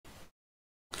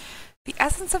The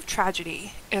essence of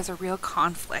tragedy is a real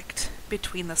conflict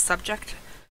between the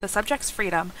subject's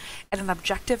freedom, and an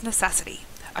objective necessity.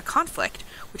 A conflict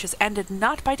which is ended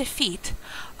not by defeat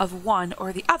of one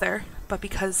or the other, but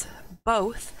because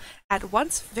both, at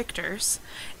once victors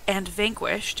and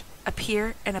vanquished,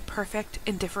 appear in a perfect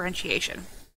indifferentiation.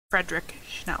 Frederick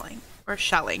Schelling, or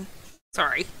Schelling.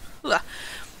 Sorry. Ugh.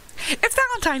 It's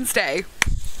Valentine's Day.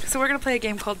 So we're going to play a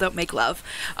game called Don't Make Love.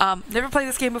 Never played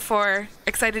this game before.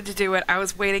 Excited to do it. I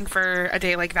was waiting for a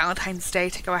day like Valentine's Day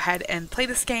to go ahead and play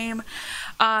this game.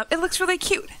 It looks really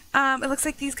cute. It looks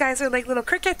like these guys are like little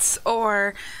crickets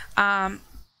or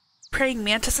praying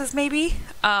mantises maybe,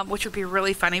 which would be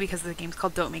really funny because the game's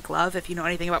called Don't Make Love, if you know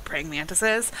anything about praying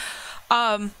mantises.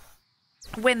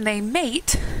 When they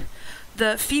mate,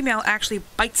 the female actually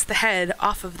bites the head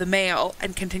off of the male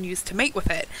and continues to mate with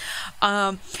it.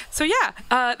 So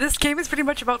yeah, this game is pretty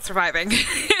much about surviving.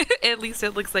 At least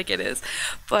it looks like it is.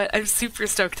 But I'm super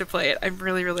stoked to play it. I'm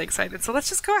really, really excited. So let's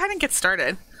just go ahead and get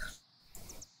started.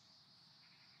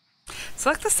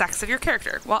 Select the sex of your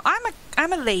character. Well,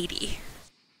 I'm a lady.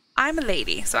 I'm a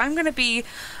lady, so I'm gonna be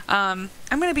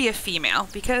a female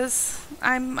because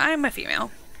I'm a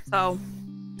female. So.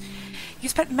 You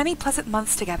spent many pleasant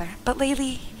months together, but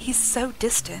lately he's so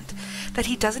distant that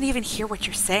he doesn't even hear what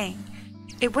you're saying.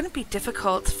 It wouldn't be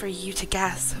difficult for you to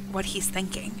guess what he's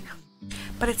thinking.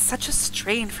 But it's such a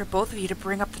strain for both of you to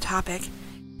bring up the topic.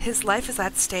 His life is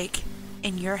at stake,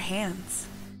 in your hands.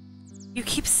 You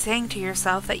keep saying to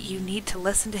yourself that you need to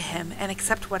listen to him and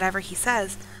accept whatever he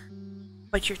says,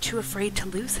 but you're too afraid to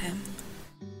lose him.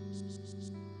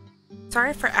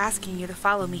 Sorry for asking you to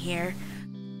follow me here,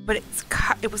 but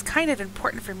it was kind of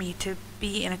important for me to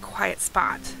be in a quiet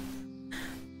spot.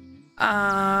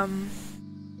 I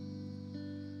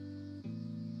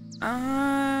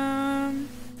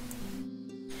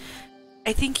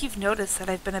think you've noticed that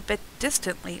I've been a bit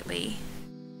distant lately.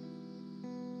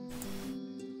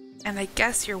 And I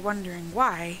guess you're wondering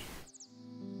why.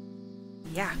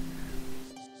 Yeah.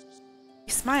 You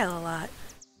smile a lot.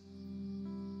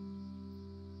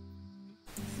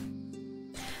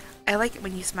 I like it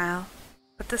when you smile,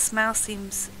 but the smile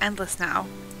seems endless now.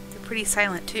 You're pretty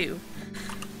silent too.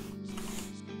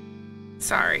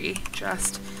 Sorry,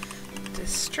 just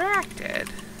distracted.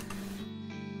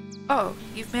 Oh,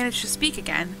 you've managed to speak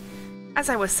again. As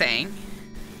I was saying.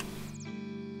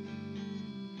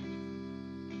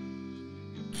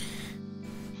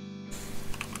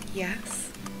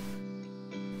 Yes.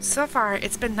 So far,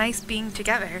 it's been nice being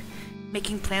together,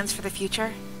 making plans for the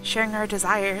future, sharing our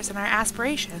desires and our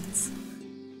aspirations.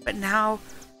 But now,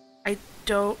 I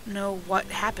don't know what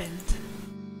happened.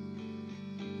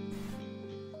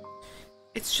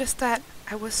 It's just that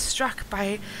I was struck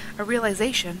by a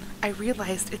realization. I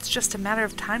realized it's just a matter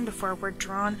of time before we're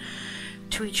drawn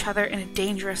to each other in a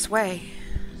dangerous way.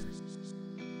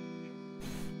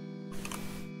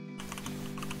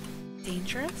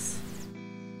 Dangerous?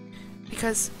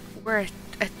 Because we're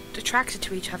attracted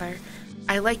to each other.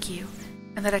 I like you,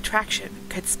 and that attraction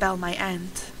could spell my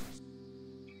end.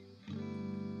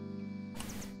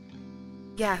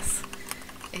 Yes,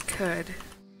 it could.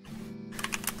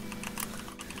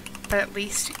 But at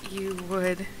least you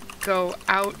would go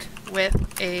out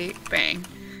with a bang.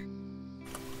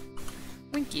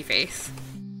 Winky face.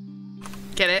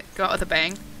 Get it? Go out with a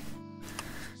bang.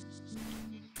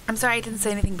 I'm sorry I didn't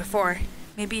say anything before.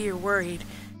 Maybe you're worried,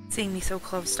 seeing me so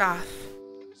closed off.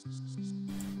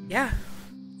 Yeah.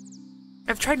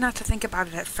 I've tried not to think about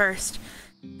it at first.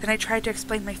 Then I tried to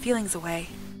explain my feelings away.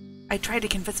 I tried to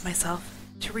convince myself,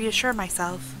 to reassure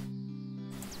myself.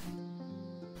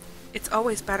 It's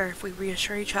always better if we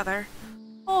reassure each other.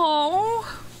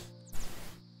 Oh.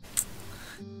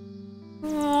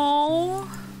 Oh.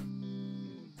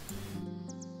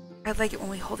 I like it when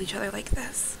we hold each other like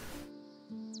this.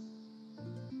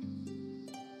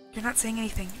 You're not saying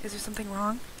anything. Is there something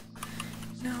wrong?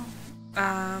 No.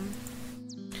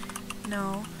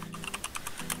 No.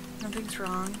 Nothing's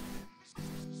wrong.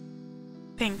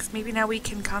 Thanks. Maybe now we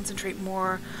can concentrate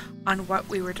more on what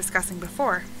we were discussing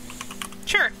before.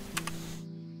 Sure.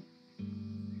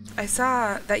 I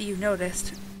saw that you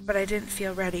noticed, but I didn't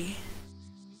feel ready.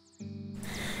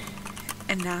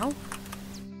 And now?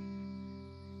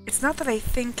 It's not that I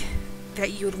think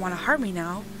that you would want to harm me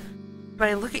now, but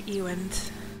I look at you and...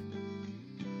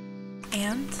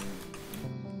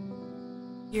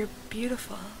 You're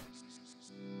beautiful.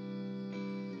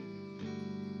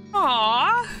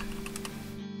 Aww!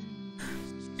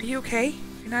 Are you okay?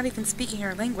 You're not even speaking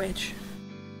our language.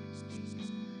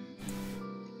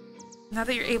 Now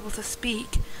that you're able to speak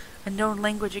a known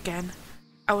language again,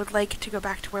 I would like to go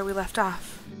back to where we left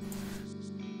off.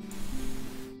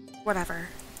 Whatever.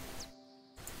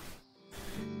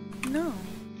 No.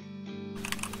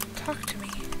 Talk to me.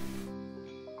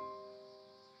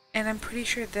 And I'm pretty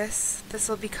sure this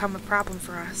will become a problem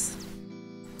for us.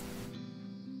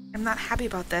 I'm not happy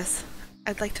about this.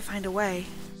 I'd like to find a way.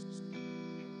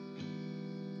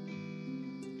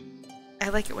 I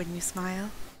like it when you smile.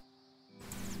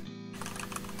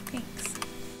 Thanks.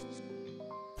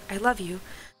 I love you.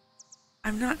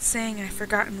 I'm not saying I've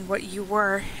forgotten what you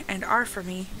were and are for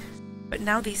me, but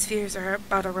now these fears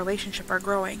about a relationship are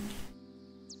growing.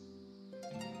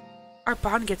 Our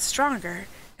bond gets stronger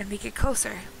and we get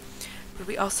closer, but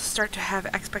we also start to have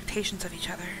expectations of each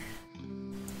other.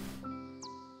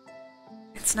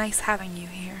 It's nice having you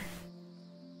here.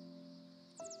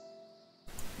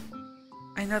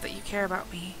 I know that you care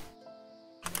about me.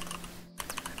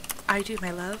 I do,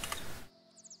 my love.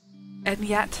 And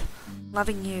yet,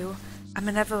 loving you, I'm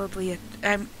inevitably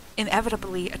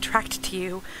attracted to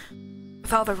you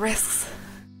with all the risks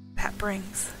that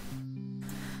brings.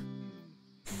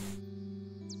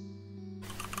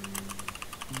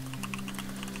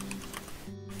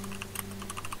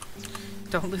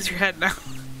 Don't lose your head now.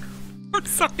 I'm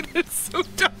sorry, it's so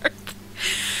dark.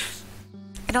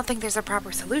 I don't think there's a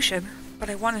proper solution, but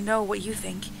I want to know what you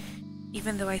think,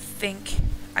 even though I think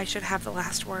I should have the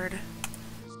last word.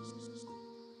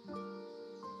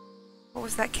 What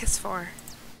was that kiss for?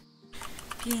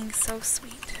 Being so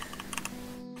sweet.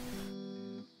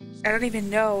 I don't even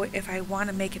know if I want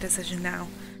to make a decision now,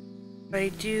 but I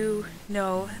do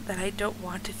know that I don't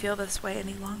want to feel this way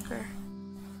any longer.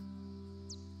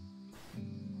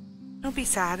 Don't be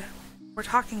sad. We're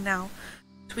talking now,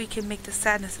 so we can make the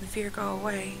sadness and fear go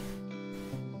away.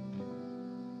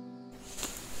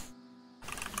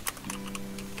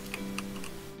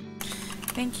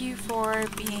 Thank you for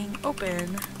being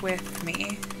open with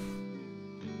me.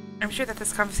 I'm sure that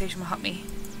this conversation will help me.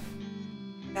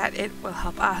 That it will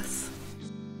help us.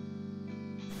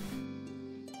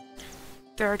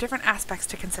 There are different aspects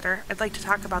to consider. I'd like to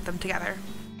talk about them together.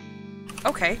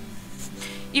 Okay.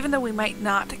 Even though we might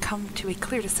not come to a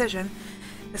clear decision,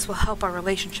 this will help our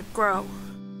relationship grow.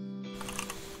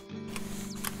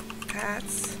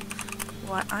 That's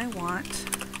what I want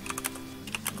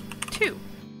too.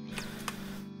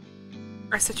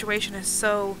 Our situation is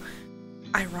so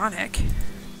ironic.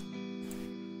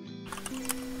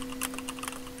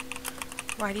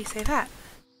 Why do you say that?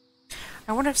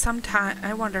 I wonder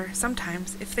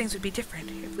sometimes if things would be different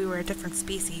if we were a different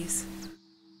species.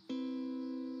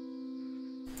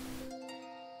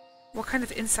 What kind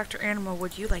of insect or animal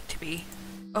would you like to be?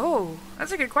 Oh,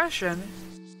 that's a good question.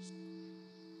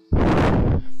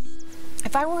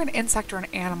 If I were an insect or an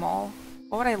animal,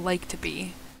 what would I like to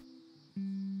be?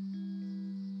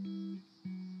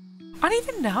 I don't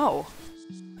even know.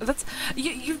 That's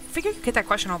you figure you get that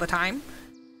question all the time,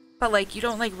 but like you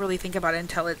don't like really think about it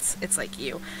until it's like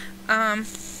you. I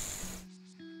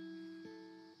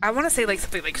want to say like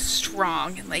something like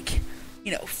strong and like,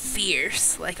 you know,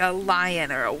 fierce, like a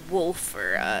lion or a wolf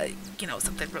or you know,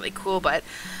 something really cool, but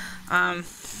I'm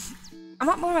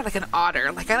not more like an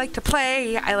otter. Like I like to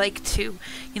play, I like to,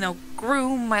 you know,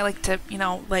 groom, I like to, you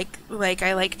know, like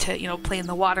I like to, you know, play in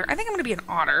the water. I think I'm gonna be an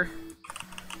otter.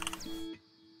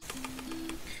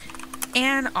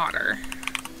 An otter.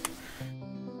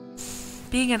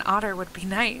 Being an otter would be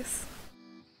nice.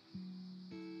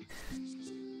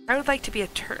 I would like to be a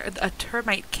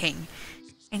termite king,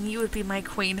 and you would be my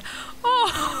queen.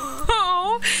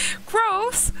 Oh,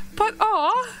 gross, but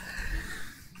aw.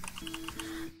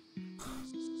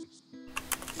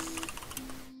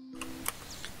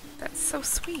 That's so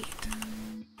sweet.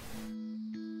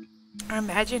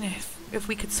 Imagine if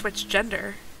we could switch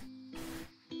gender.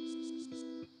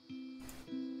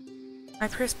 My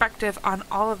perspective on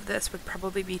all of this would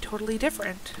probably be totally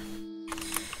different.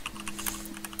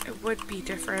 It would be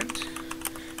different,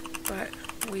 but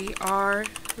we are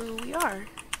who we are.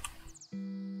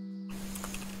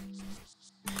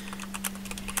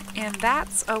 And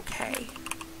that's okay.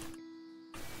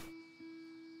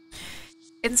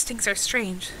 Instincts are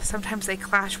strange. Sometimes they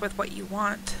clash with what you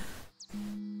want.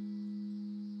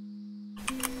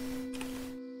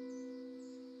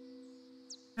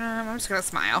 I'm just gonna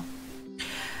smile.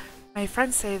 My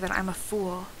friends say that I'm a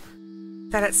fool,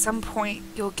 that at some point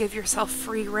you'll give yourself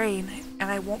free rein and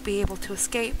I won't be able to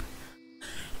escape.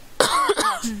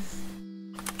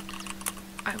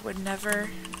 I would never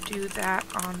do that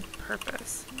on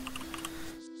purpose.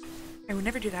 I would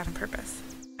never do that on purpose.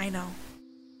 I know.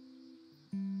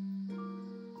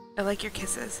 I like your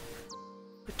kisses,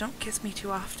 but don't kiss me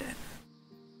too often.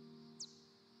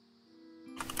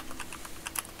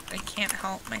 I can't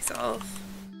help myself.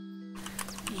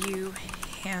 You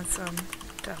handsome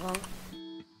devil.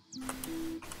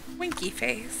 Winky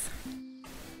face.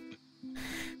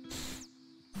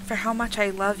 For how much I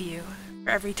love you. For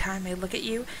every time I look at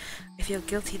you, I feel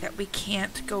guilty that we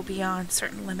can't go beyond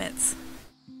certain limits.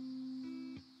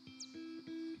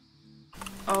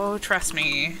 Oh, trust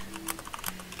me.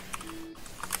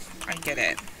 I get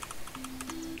it.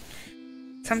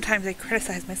 Sometimes I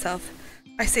criticize myself.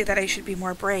 I say that I should be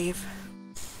more brave.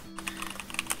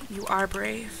 You are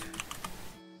brave.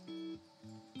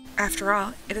 After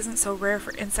all, it isn't so rare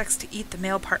for insects to eat the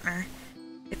male partner.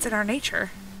 It's in our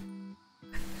nature.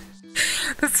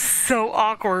 This is so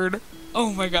awkward.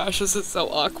 Oh my gosh, this is so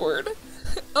awkward.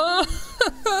 I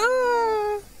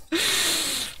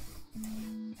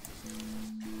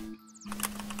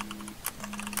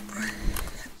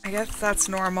guess that's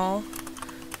normal.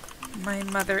 My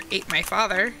mother ate my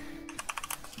father.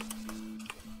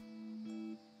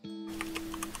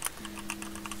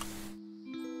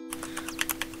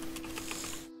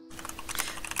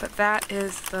 But that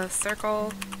is the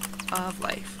circle of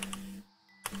life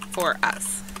for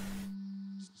us.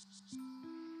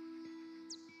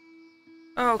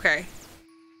 Oh, okay.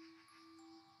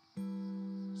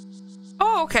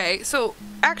 Oh, okay. So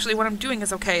actually what I'm doing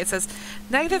is okay. It says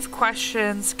negative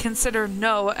questions consider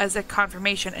no as a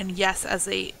confirmation and yes as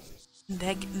a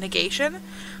negation.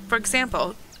 For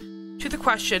example, to the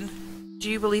question, do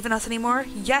you believe in us anymore?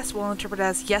 Yes will interpret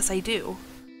as yes I do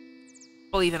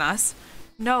believe in us.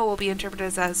 No will be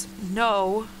interpreted as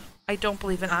no, I don't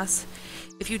believe in us.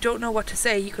 If you don't know what to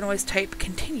say, you can always type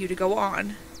continue to go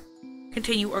on.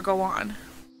 Continue or go on.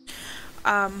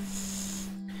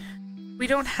 We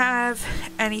don't have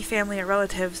any family or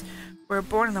relatives. We're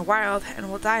born in the wild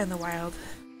and will die in the wild.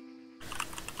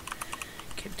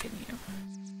 Continue.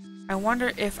 I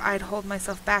wonder if I'd hold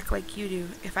myself back like you do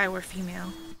if I were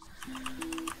female.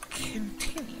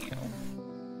 Continue.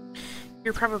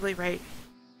 You're probably right.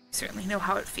 You certainly know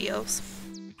how it feels.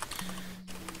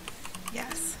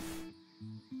 Yes.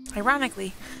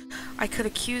 Ironically, I could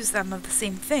accuse them of the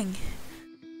same thing.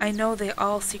 I know they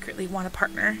all secretly want a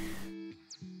partner.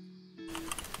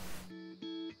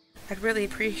 I'd really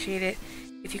appreciate it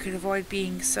if you could avoid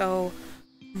being so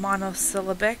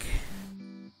monosyllabic.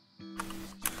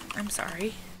 I'm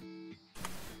sorry.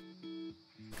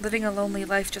 Living a lonely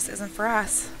life just isn't for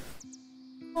us.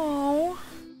 Oh.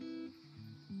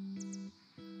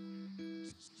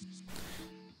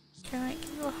 Can I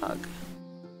give you a hug?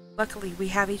 Luckily, we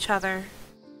have each other.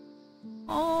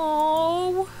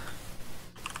 Oh.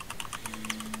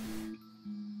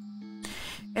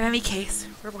 In any case,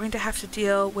 we're going to have to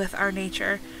deal with our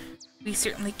nature. We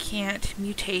certainly can't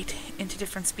mutate into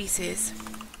different species.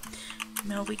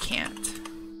 No, we can't.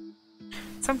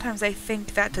 Sometimes I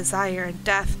think that desire and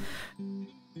death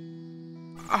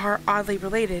are oddly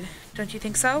related. Don't you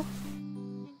think so?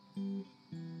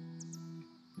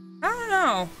 I don't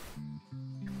know.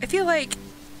 I feel like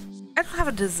I don't have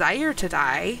a desire to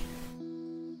die.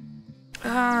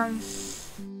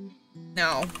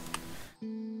 No.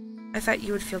 I thought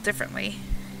you would feel differently.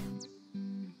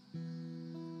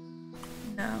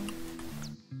 No.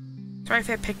 Sorry if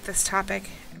I picked this topic.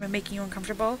 Am I making you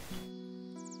uncomfortable?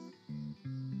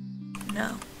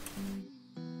 No.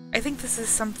 I think this is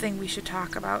something we should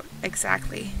talk about.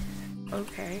 Exactly.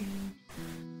 Okay.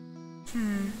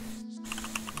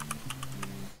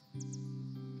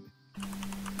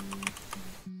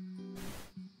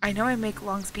 I know I make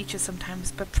long speeches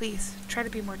sometimes, but please, try to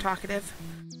be more talkative.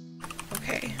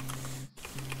 Okay.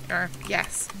 Or,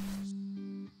 yes.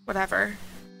 Whatever.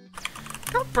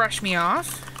 Don't brush me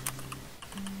off.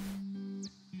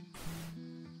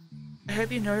 I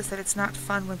hope you notice that it's not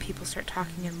fun when people start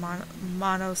talking in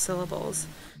monosyllables.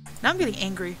 Now I'm getting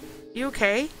angry. You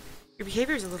okay? Your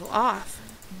behavior is a little off.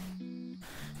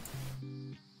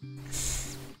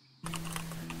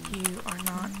 You are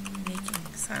not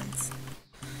making sense.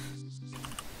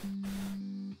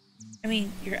 I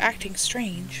mean, you're acting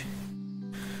strange.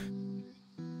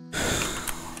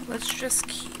 Let's just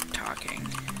keep talking.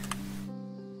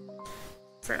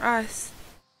 For us,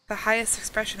 the highest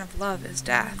expression of love is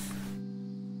death.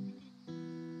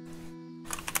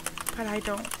 But I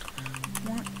don't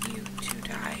want you to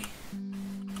die.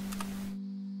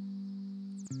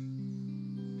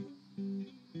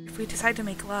 If we decide to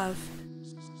make love,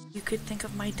 you could think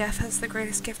of my death as the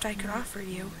greatest gift I could offer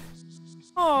you.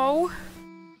 Oh!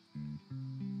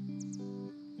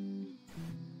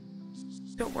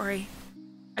 Don't worry.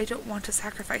 I don't want to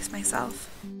sacrifice myself.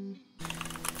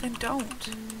 Then don't.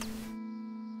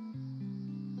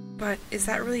 But is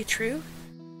that really true?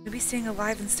 Maybe staying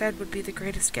alive instead would be the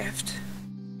greatest gift.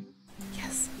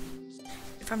 Yes.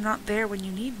 If if I'm not there when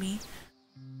you need me,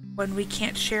 when we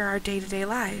can't share our day-to-day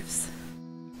lives?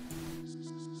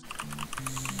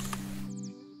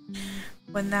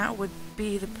 When that would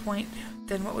be the point,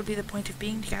 then what would be the point of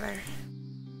being together?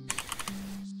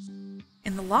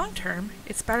 In the long term,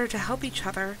 it's better to help each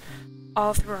other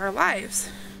all through our lives.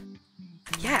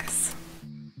 Yes.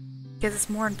 Because it's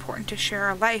more important to share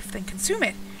our life than consume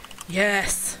it.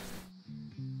 Yes.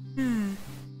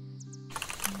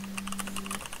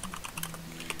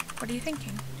 What are you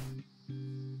thinking?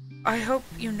 I hope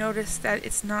you notice that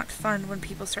it's not fun when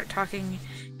people start talking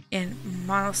in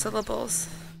monosyllables.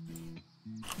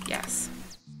 Yes.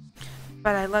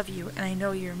 But I love you, and I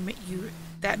know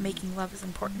that making love is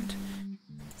important.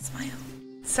 Smile.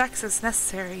 Sex is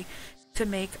necessary to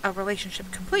make a relationship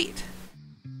complete.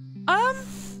 I'm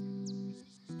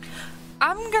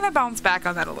gonna bounce back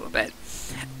on that a little bit.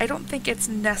 I don't think it's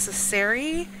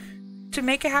necessary to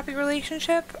make a happy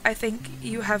relationship. I think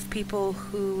you have people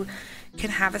who can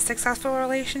have a successful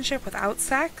relationship without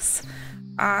sex.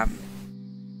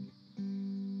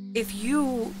 If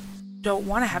you don't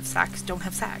want to have sex, don't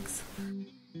have sex.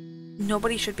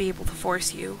 Nobody should be able to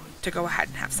force you to go ahead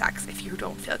and have sex if you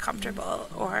don't feel comfortable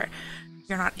or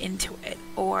you're not into it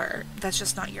or that's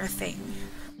just not your thing.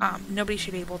 Nobody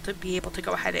should be able to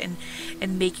go ahead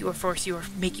and make you or force you or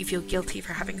make you feel guilty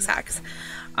for having sex.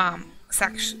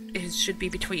 Sex should be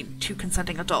between two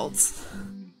consenting adults.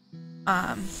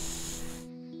 I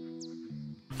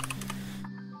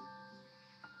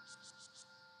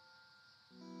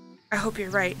hope you're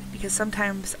right, because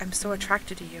sometimes I'm so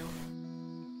attracted to you.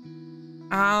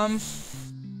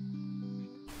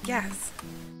 Yes.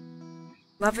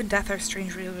 Love and death are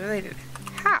strangely related.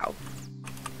 How?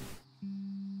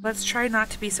 Let's try not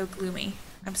to be so gloomy.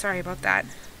 I'm sorry about that.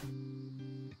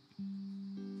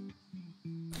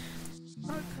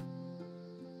 Look.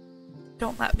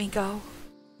 Don't let me go.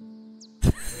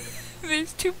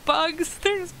 There's two bugs.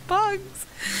 There's bugs.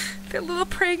 They're little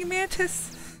praying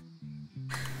mantis.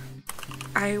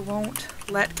 I won't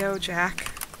let go,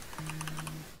 Jack.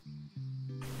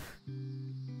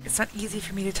 It's not easy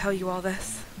for me to tell you all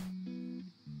this.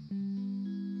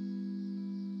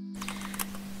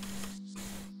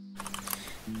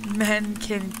 Men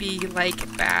can be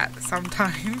like that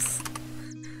sometimes.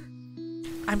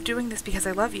 I'm doing this because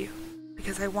I love you.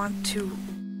 Because I want to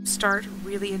start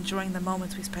really enjoying the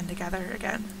moments we spend together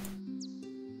again.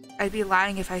 I'd be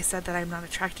lying if I said that I'm not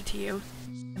attracted to you.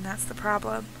 And that's the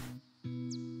problem.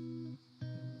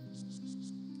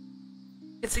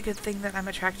 It's a good thing that I'm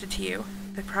attracted to you.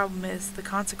 The problem is the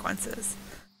consequences.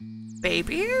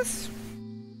 Babies?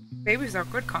 Babies are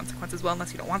good consequences. Well,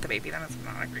 unless you don't want the baby, then it's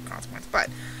not a great consequence. But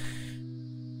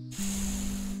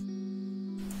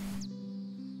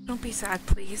don't be sad,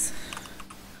 please.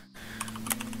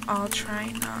 I'll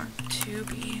try not to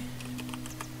be.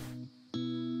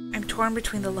 I'm torn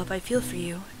between the love I feel for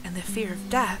you and the fear of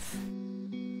death.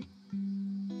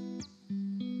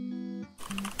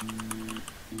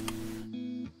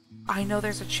 I know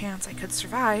there's a chance I could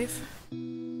survive.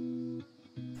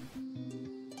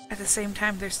 At the same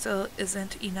time, there still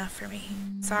isn't enough for me.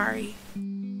 Sorry.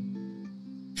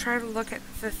 Try to look at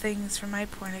the things from my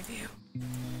point of view.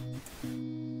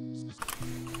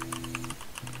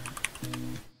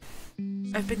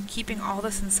 I've been keeping all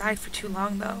this inside for too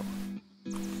long, though.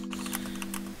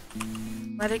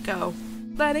 Let it go.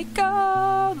 Let it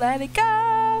go! Let it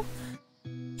go!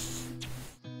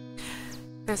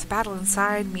 There's a battle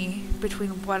inside me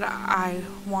between what I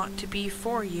want to be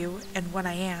for you and what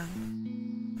I am.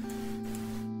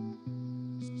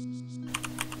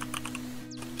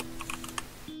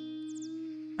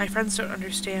 My friends don't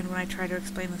understand when I try to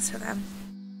explain this to them.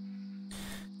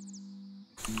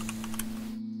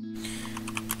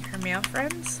 Your male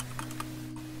friends?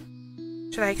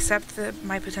 Should I accept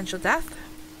my potential death?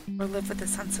 Or live with a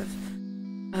sense of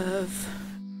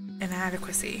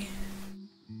inadequacy?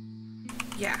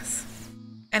 Yes.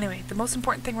 Anyway, the most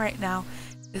important thing right now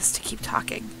is to keep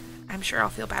talking. I'm sure I'll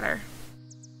feel better.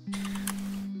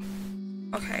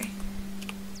 Okay.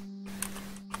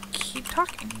 Keep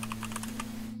talking.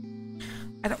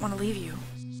 I don't want to leave you,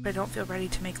 but I don't feel ready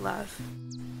to make love.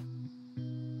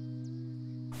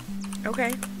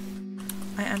 Okay.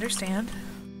 I understand.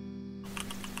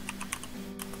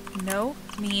 No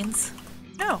means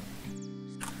no.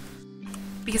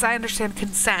 Because I understand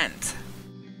consent.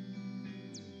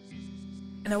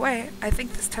 In a way, I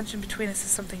think this tension between us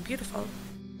is something beautiful.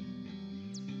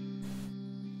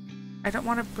 I don't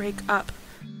want to break up,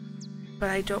 but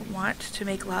I don't want to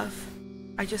make love.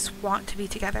 I just want to be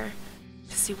together,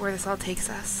 to see where this all takes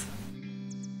us.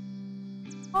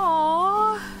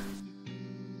 Aww.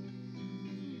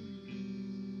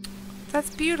 That's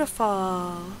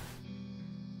beautiful.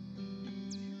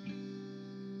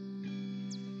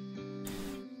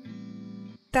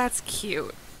 That's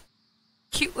cute.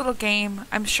 Cute little game.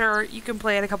 I'm sure you can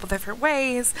play it a couple different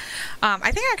ways.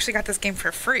 I think I actually got this game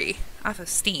for free off of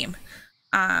Steam.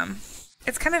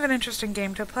 It's kind of an interesting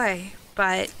game to play,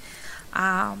 but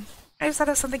I just thought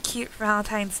it was something cute for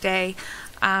Valentine's Day.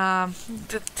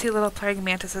 The two little praying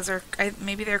mantises are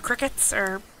maybe they're crickets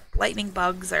or lightning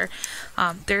bugs or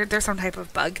they're some type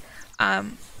of bug. But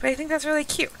I think that's really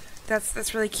cute.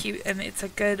 That's really cute, and it's a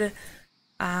good.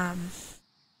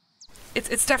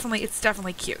 It's definitely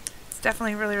cute. It's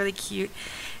definitely really cute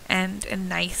and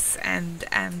nice and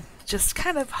just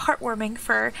kind of heartwarming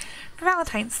for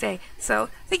Valentine's Day. So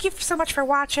thank you so much for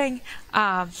watching.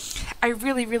 I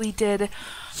really did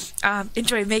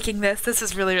enjoy making this. This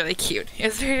is really cute. It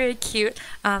was very cute.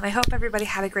 I hope everybody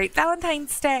had a great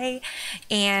Valentine's Day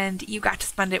and you got to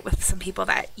spend it with some people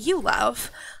that you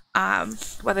love,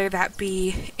 whether that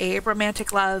be a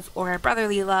romantic love or a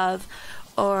brotherly love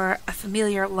or a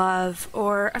familiar love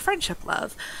or a friendship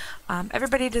love.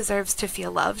 Everybody deserves to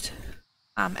feel loved.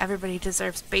 Everybody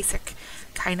deserves basic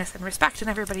kindness and respect, and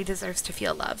everybody deserves to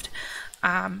feel loved.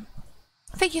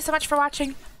 Thank you so much for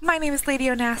watching. My name is Lady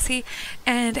Onassi,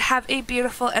 and have a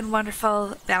beautiful and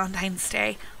wonderful Valentine's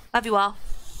Day. Love you all.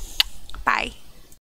 Bye.